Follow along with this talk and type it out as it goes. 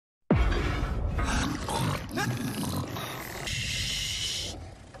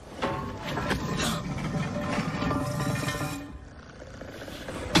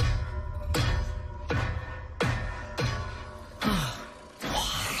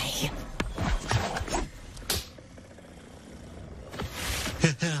I'm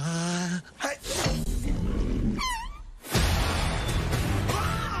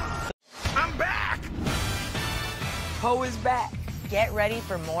back! Poe is back. Get ready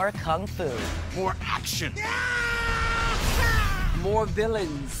for more kung fu. More action. More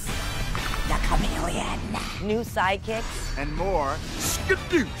villains. The Chameleon. New sidekicks. And more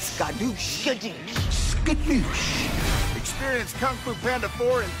skadoosh. Skadoosh. Skadoosh. Skadoosh. Experience Kung Fu Panda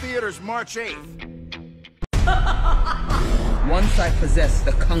 4 in theaters March 8th. Once I possess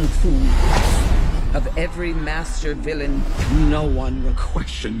the kung fu of every master villain, no one will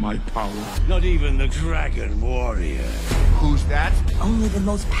question my power. Not even the Dragon Warrior. Who's that? Only the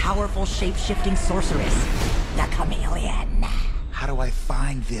most powerful shape-shifting sorceress. The Chameleon. How do I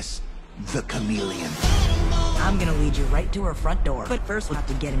find the Chameleon? I'm gonna lead you right to her front door. But first, we'll have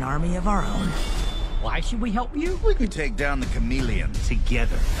to get an army of our own. Why should we help you? We can take down the Chameleon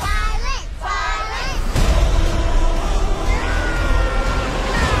together. Silence! Silence!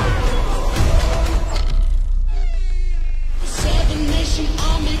 Seven-nation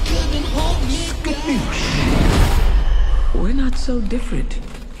army couldn't hold me down. We're not so different,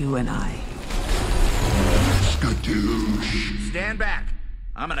 you and I. Skadoosh. Stand back.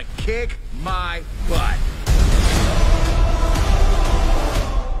 I'm gonna kick my butt.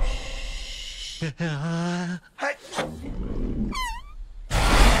 Hey.